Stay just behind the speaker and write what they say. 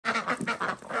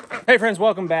Hey friends,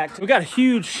 welcome back. We got a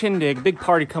huge shindig, big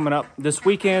party coming up this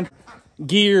weekend.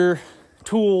 Gear,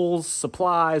 tools,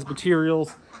 supplies,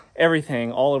 materials,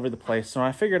 everything all over the place. So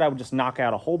I figured I would just knock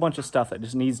out a whole bunch of stuff that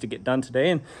just needs to get done today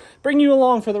and bring you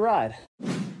along for the ride.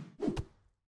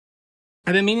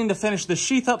 I've been meaning to finish the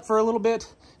sheath up for a little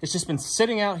bit. It's just been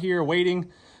sitting out here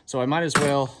waiting, so I might as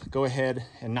well go ahead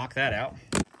and knock that out.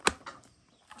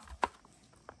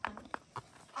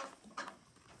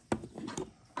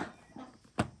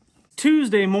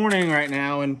 Tuesday morning right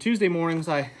now, and Tuesday mornings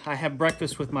I have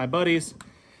breakfast with my buddies,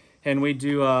 and we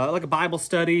do like a Bible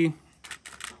study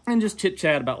and just chit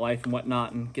chat about life and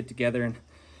whatnot and get together. And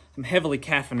I'm heavily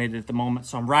caffeinated at the moment,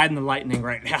 so I'm riding the lightning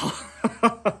right now.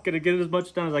 Gonna get as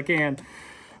much done as I can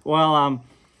while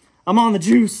I'm on the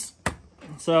juice.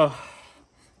 So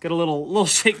got a little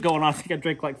shake going on. I think I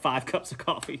drank like 5 cups of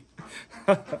coffee.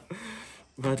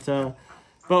 but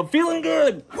feeling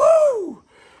good. Woo!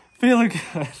 Feeling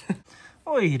good.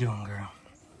 What are you doing, girl?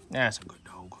 That's a good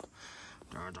dog.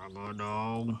 That's a good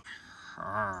dog.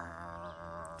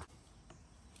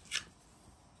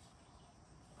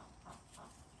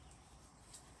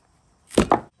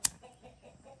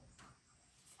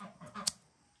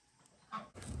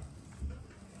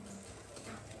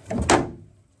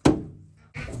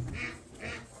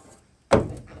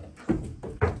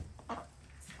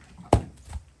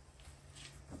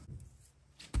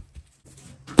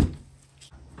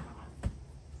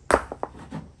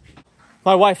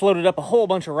 My wife loaded up a whole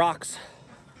bunch of rocks,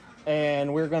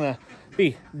 and we're gonna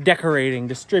be decorating,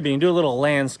 distributing, do a little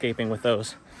landscaping with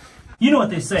those. You know what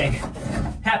they say,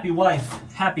 happy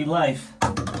wife, happy life.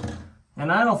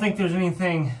 And I don't think there's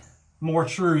anything more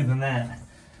true than that.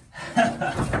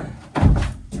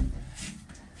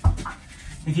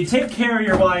 If you take care of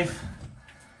your wife,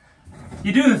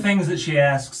 you do the things that she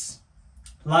asks,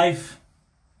 life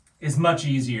is much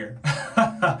easier.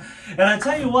 And I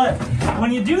tell you what,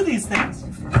 when you do these things,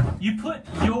 you put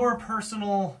your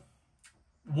personal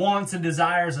wants and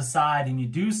desires aside and you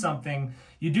do something,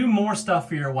 you do more stuff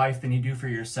for your wife than you do for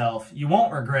yourself. You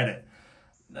won't regret it,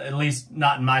 at least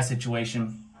not in my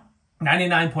situation.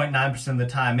 99.9% of the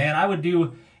time, man, I would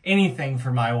do anything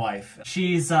for my wife.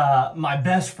 She's my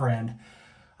best friend.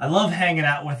 I love hanging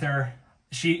out with her.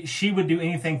 She would do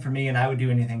anything for me and I would do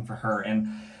anything for her.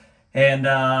 And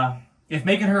if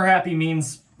making her happy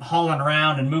means hauling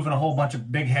around and moving a whole bunch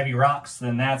of big heavy rocks,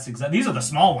 then that's exactly, these are the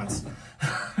small ones.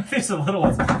 These are the little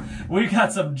ones. We've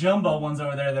got some jumbo ones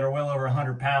over there that are well over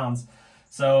 100 pounds.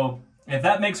 So if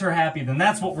that makes her happy, then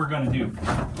that's what we're gonna do.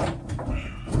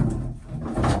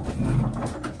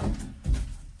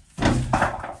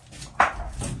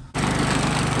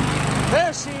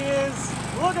 There she is,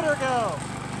 look at her go.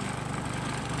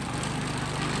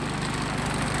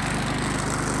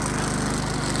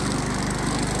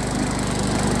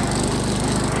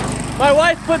 My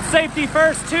wife puts safety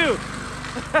first, too.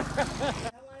 I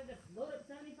wanted to load up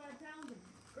 75 pounds of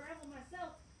gravel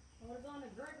myself. I would have gone to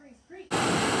Gregory's Creek.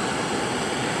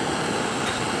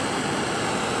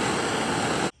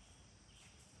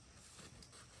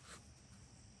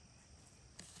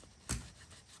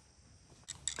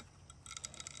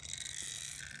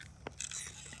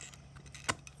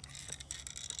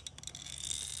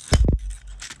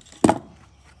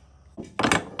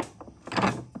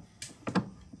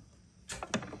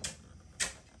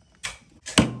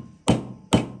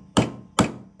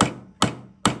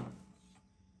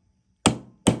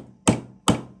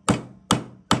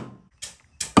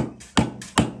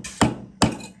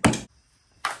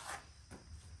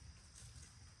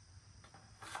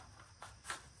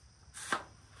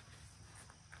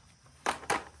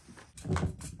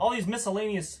 All these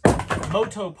miscellaneous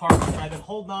moto parts that I've been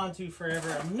holding on to forever,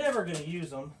 I'm never going to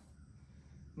use them.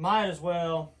 Might as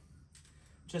well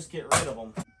just get rid of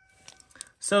them.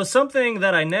 So something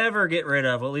that I never get rid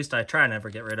of, well, at least I try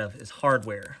never get rid of, is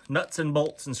hardware. Nuts and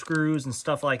bolts and screws and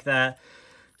stuff like that.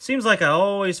 Seems like I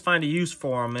always find a use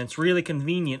for them, and it's really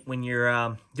convenient when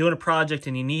you're doing a project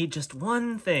and you need just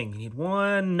one thing. You need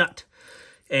one nut,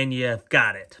 and you've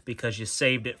got it because you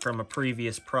saved it from a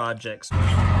previous project.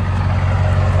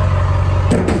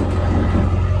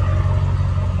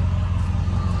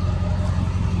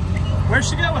 Where's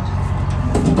she going?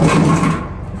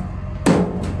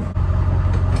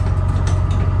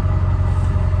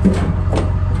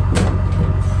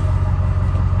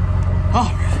 All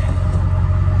right.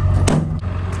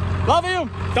 Love you.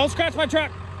 Don't scratch my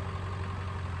truck.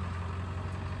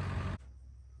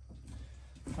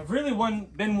 I've really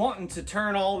been wanting to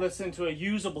turn all this into a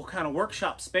usable kind of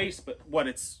workshop space, but what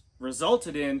it's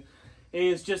resulted in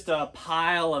is just a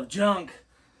pile of junk.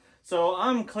 So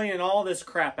I'm cleaning all this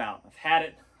crap out. I've had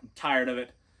it, I'm tired of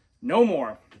it. No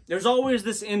more. There's always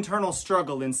this internal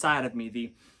struggle inside of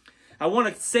me. I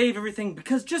want to save everything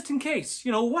because just in case,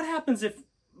 you know, what happens if,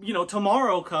 you know,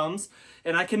 tomorrow comes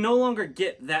and I can no longer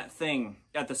get that thing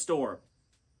at the store.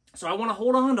 So I want to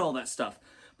hold on to all that stuff.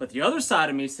 But the other side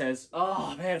of me says,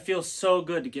 oh man, it feels so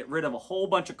good to get rid of a whole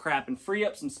bunch of crap and free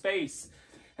up some space.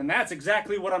 And that's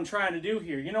exactly what I'm trying to do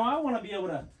here. You know, I want to be able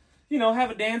to, you know,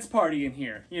 have a dance party in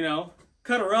here, you know,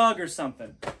 cut a rug or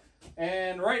something.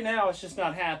 And right now it's just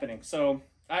not happening. So,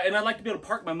 I'd like to be able to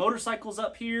park my motorcycles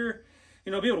up here,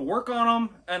 you know, be able to work on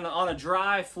them and on a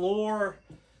dry floor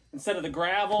instead of the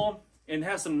gravel and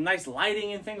have some nice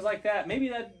lighting and things like that. Maybe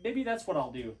that's what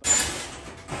I'll do.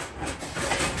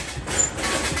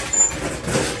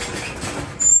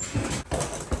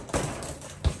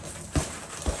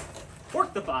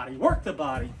 Work the body, work the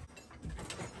body.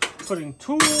 Putting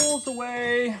tools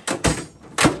away.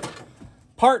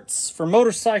 Parts for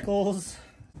motorcycles.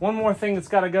 One more thing that's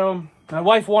got to go. My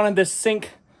wife wanted this sink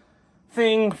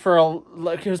thing for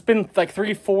it's been like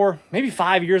 3, 4, maybe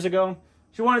 5 years ago.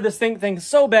 She wanted this thing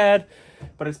so bad,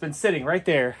 but it's been sitting right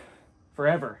there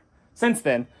forever since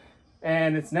then,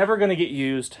 and it's never going to get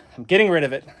used. I'm getting rid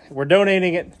of it. We're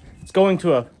donating it. It's going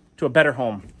to a better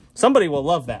home. Somebody will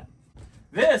love that.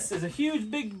 This is a huge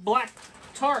big black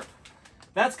tarp.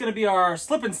 That's going to be our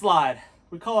slip and slide.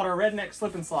 We call it our redneck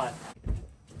slip and slide.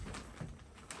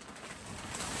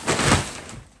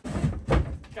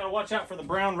 Gotta watch out for the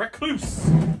brown recluse.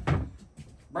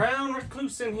 Brown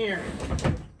recluse in here.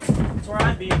 That's where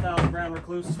I'd be if I was a brown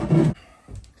recluse.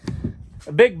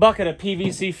 A big bucket of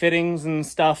PVC fittings and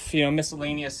stuff, you know,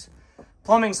 miscellaneous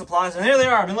plumbing supplies. And there they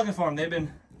are. I've been looking for them. They've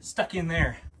been stuck in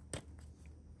there.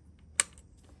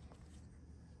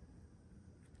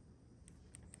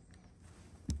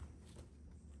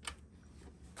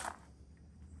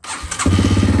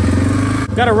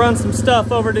 Gotta run some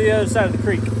stuff over to the other side of the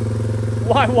creek.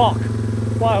 Why walk?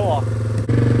 Why walk?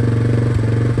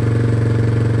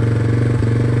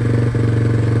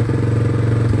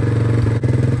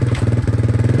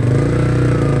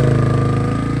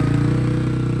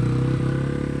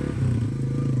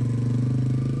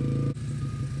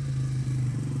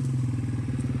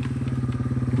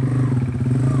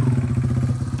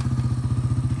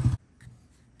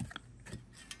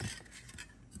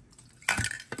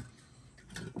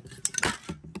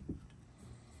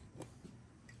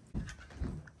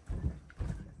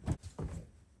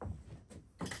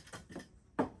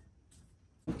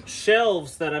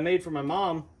 Shelves that I made for my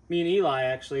mom, me and Eli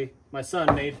actually, my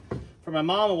son made for my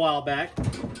mom a while back,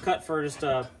 cut for just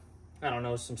I don't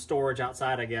know, some storage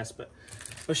outside I guess, but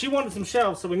she wanted some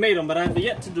shelves so we made them, but I've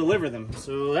yet to deliver them,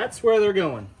 so that's where they're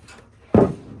going.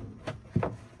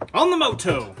 On the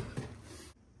moto.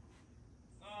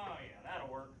 Oh yeah, that'll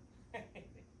work.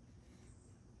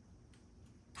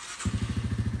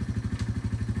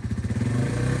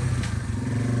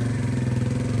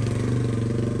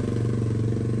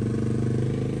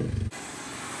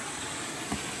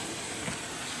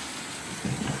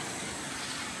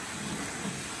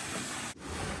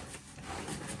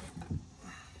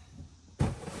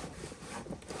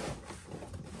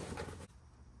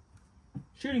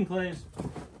 Shooting clays.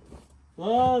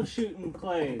 Love shooting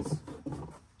clays.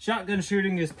 Shotgun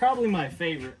shooting is probably my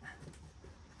favorite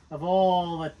of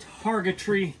all the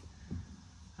targetry.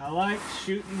 I like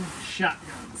shooting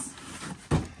shotguns.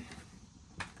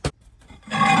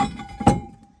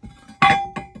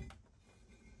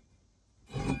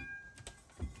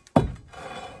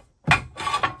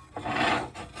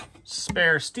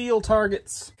 Spare steel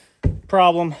targets.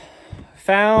 Problem.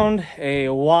 Found a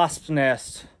wasp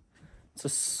nest.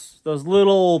 Those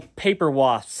little paper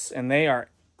wasps, and they are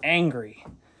angry.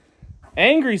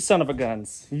 Angry son of a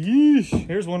guns. Yeesh.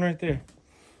 Here's one right there.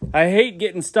 I hate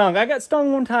getting stung. I got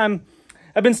stung one time.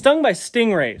 I've been stung by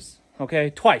stingrays,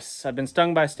 okay? Twice. I've been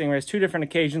stung by stingrays, 2 different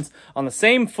occasions, on the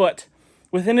same foot,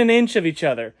 within an inch of each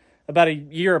other, about a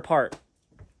year apart.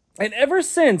 And ever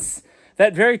since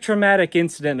that very traumatic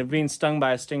incident of being stung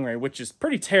by a stingray, which is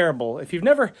pretty terrible. If you've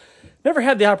never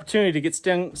had the opportunity to get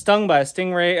stung by a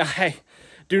stingray, I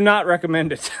do not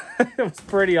recommend it. It was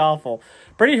pretty awful.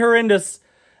 Pretty horrendous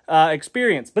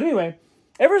experience. But anyway,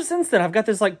 ever since then, I've got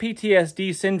this like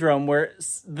PTSD syndrome where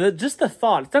just the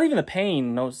thought, it's not even the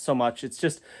pain so much, it's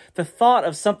just the thought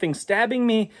of something stabbing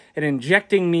me and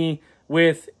injecting me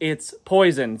with its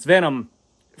poison, its venom,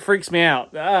 freaks me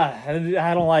out.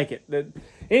 I don't like it.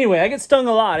 Anyway, I get stung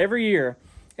a lot every year,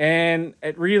 and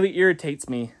it really irritates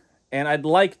me. And I'd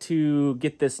like to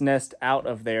get this nest out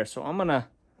of there. So I'm gonna,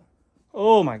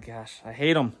 oh my gosh, I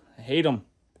hate them. I hate them.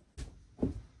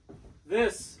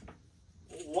 This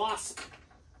wasp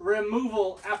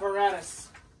removal apparatus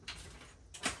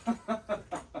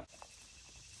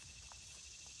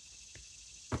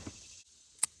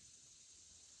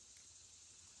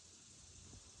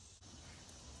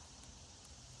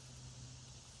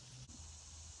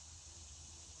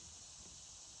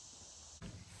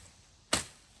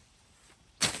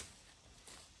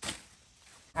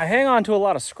I hang on to a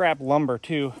lot of scrap lumber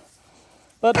too,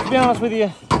 but to be honest with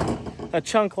you, a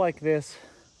chunk like this,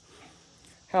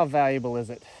 how valuable is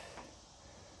it?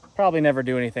 Probably never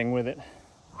do anything with it.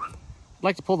 I'd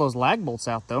like to pull those lag bolts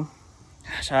out though.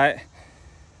 Gosh,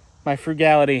 my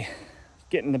frugality is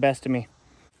getting the best of me.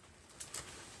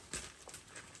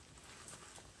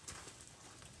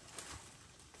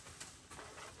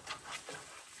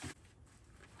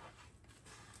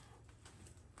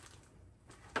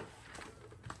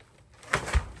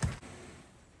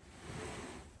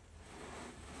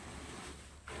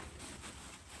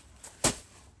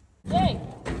 Jake,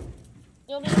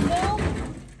 you want me to film?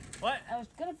 What? I was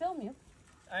gonna film you.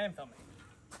 I am filming.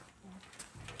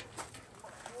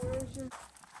 Where's your...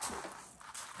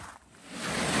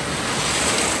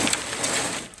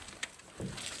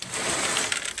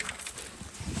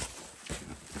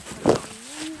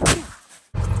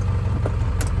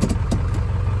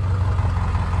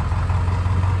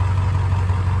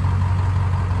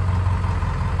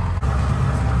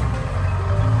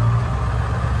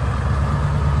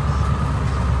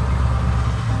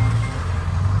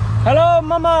 Hello,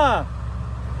 Mama.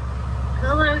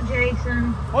 Hello,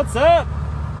 Jason. What's up?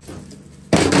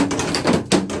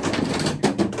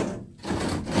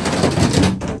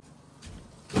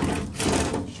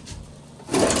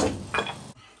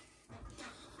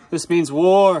 This means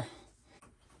war.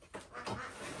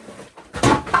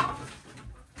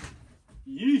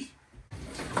 Yeesh.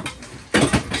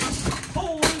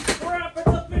 Holy crap, it's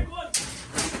a big one.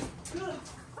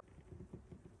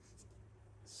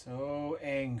 So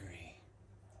angry.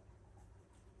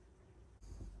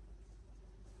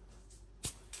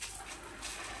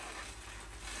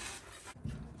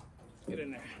 Get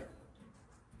in there.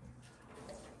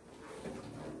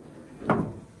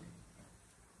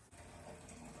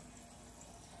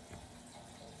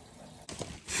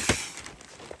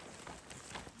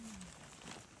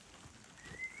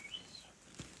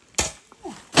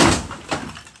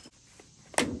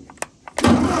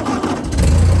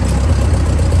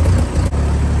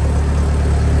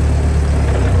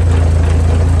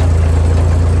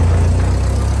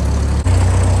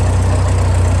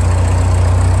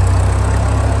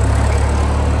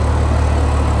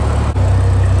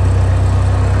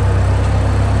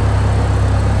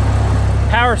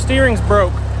 Power steering's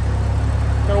broke.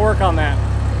 Gotta work on that.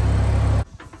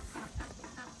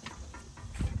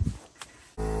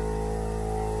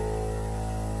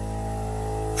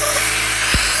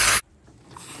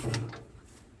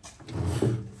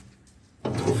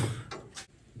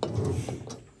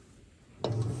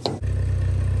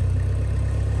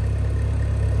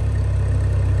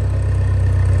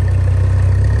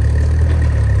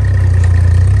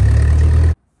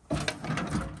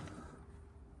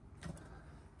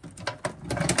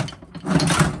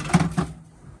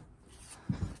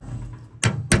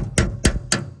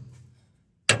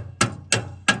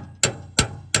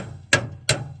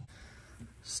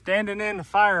 Standing in the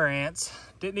fire ants.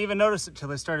 Didn't even notice it till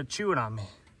they started chewing on me.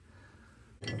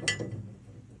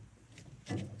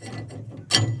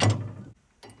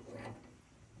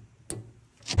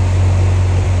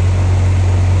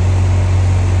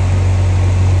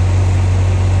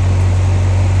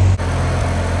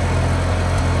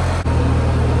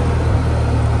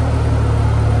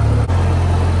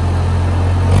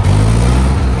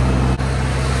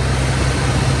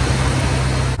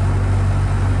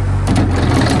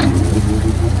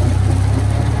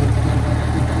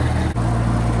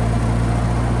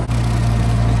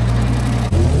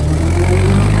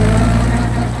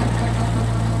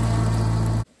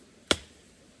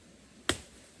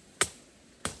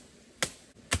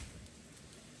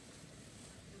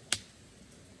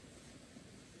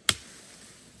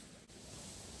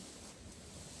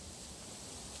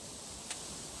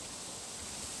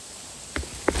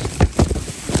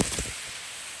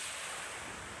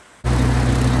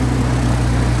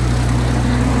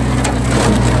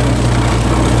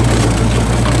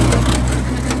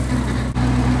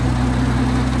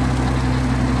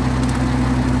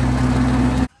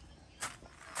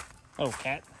 Oh,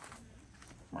 cat.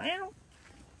 Meow.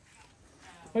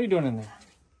 What are you doing in there?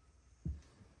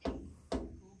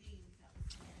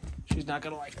 She's not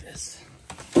gonna like this.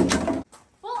 Well,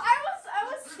 I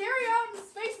was staring out into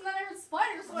space and then I heard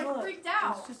spiders, so I freaked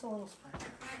out. It's just a little spider.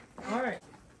 All right.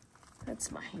 That's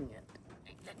my hand.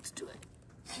 Right next to it.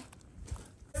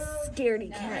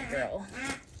 Scaredy cat girl.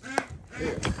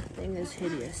 Ugh, thing is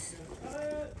hideous.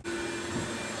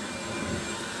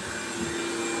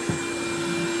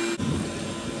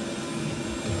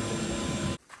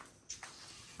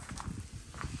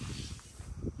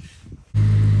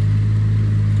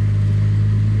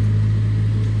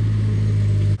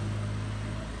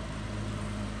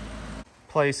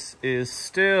 Place is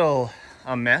still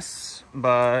a mess,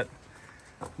 but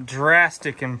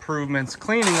drastic improvements,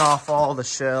 cleaning off all the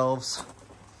shelves,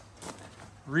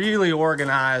 really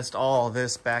organized all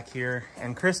this back here.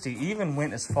 And Christy even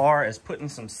went as far as putting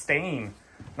some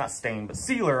not stain, but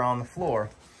sealer on the floor.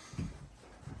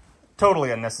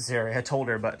 Totally unnecessary, I told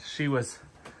her, but she was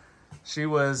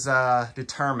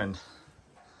determined.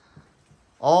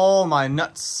 All my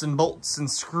nuts and bolts and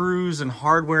screws and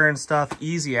hardware and stuff,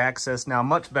 easy access now,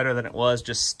 much better than it was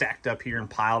just stacked up here and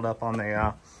piled up on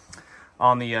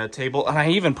the table. And I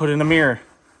even put in a mirror.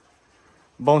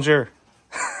 Bonjour.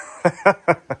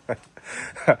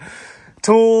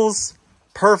 Tools,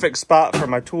 perfect spot for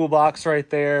my toolbox right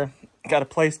there. Got a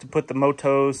place to put the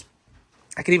motos.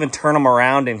 I can even turn them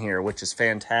around in here, which is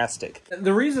fantastic.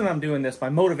 The reason I'm doing this, my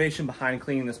motivation behind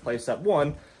cleaning this place up,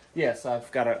 one, yes, I've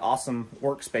got an awesome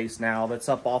workspace now that's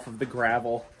up off of the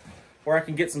gravel where I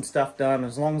can get some stuff done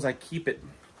as long as I keep it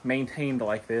maintained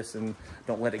like this and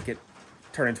don't let it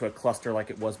turn into a cluster like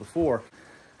it was before.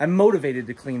 I'm motivated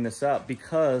to clean this up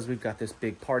because we've got this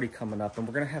big party coming up and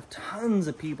we're going to have tons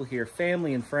of people here,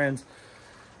 family and friends.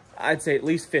 I'd say at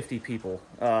least 50 people,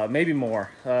 maybe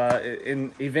more.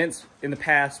 In events in the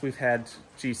past, we've had,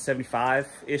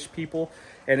 75-ish people,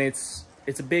 and it's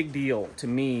a big deal to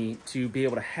me to be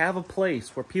able to have a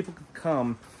place where people can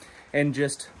come and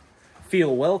just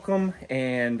feel welcome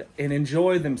and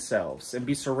enjoy themselves and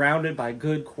be surrounded by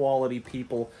good quality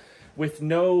people with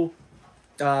no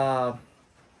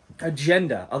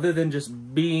agenda other than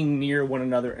just being near one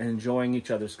another and enjoying each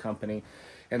other's company.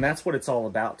 And that's what it's all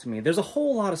about to me. There's a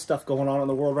whole lot of stuff going on in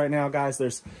the world right now, guys.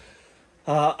 There's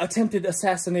attempted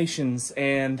assassinations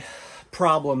and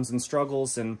problems and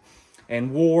struggles and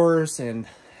wars and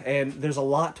there's a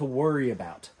lot to worry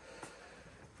about.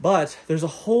 But there's a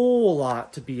whole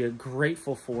lot to be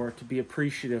grateful for, to be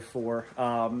appreciative for,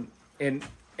 and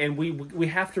we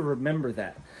have to remember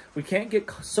that. We can't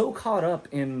get so caught up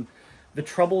in the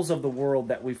troubles of the world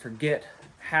that we forget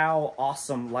how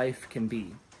awesome life can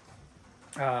be.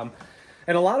 And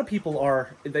a lot of people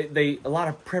are, a lot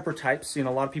of prepper types, you know,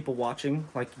 a lot of people watching,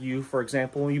 like you, for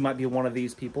example, you might be one of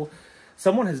these people.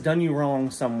 Someone has done you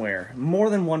wrong somewhere. More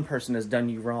than one person has done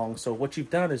you wrong. So what you've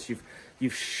done is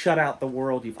you've shut out the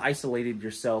world, you've isolated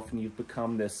yourself, and you've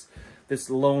become this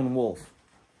lone wolf.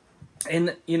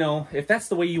 And, you know, if that's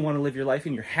the way you want to live your life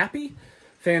and you're happy,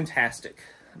 fantastic.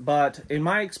 But in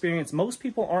my experience, most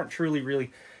people aren't truly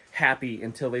really happy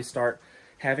until they start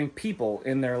having people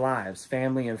in their lives,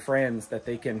 family and friends that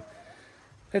they can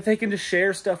just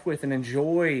share stuff with and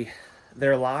enjoy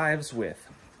their lives with.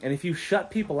 And if you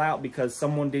shut people out because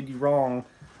someone did you wrong,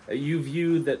 you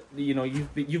view that, you know,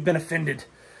 you've been offended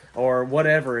or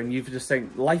whatever, and you've just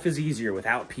saying life is easier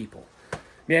without people.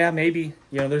 Yeah, maybe,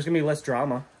 you know, there's gonna be less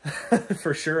drama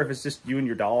for sure if it's just you and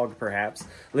your dog, perhaps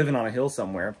living on a hill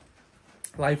somewhere.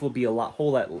 Life will be a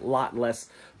whole lot less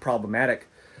problematic,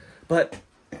 but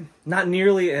not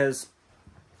nearly as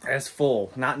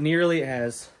full, not nearly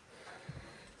as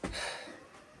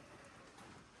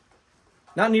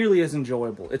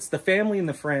enjoyable. It's the family and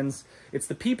the friends, it's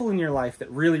the people in your life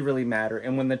that really, really matter.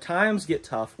 And when the times get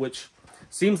tough, which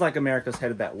seems like America's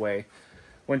headed that way,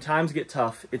 when times get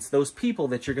tough, it's those people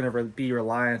that you're going to be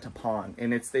reliant upon.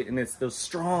 And it's those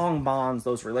strong bonds,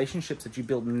 those relationships that you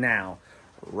build now,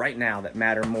 right now, that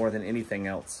matter more than anything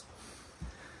else.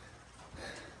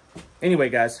 Anyway,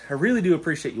 guys, I really do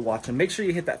appreciate you watching. Make sure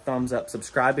you hit that thumbs up,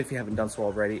 subscribe if you haven't done so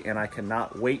already, and I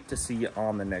cannot wait to see you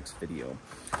on the next video.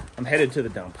 I'm headed to the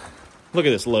dump. Look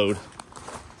at this load.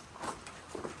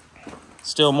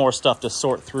 Still more stuff to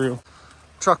sort through.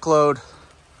 Truckload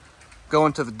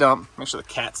going to the dump. Make sure the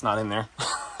cat's not in there.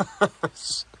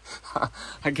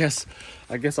 I guess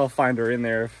I'll find her in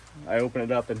there if I open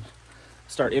it up and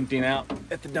start emptying out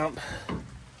at the dump.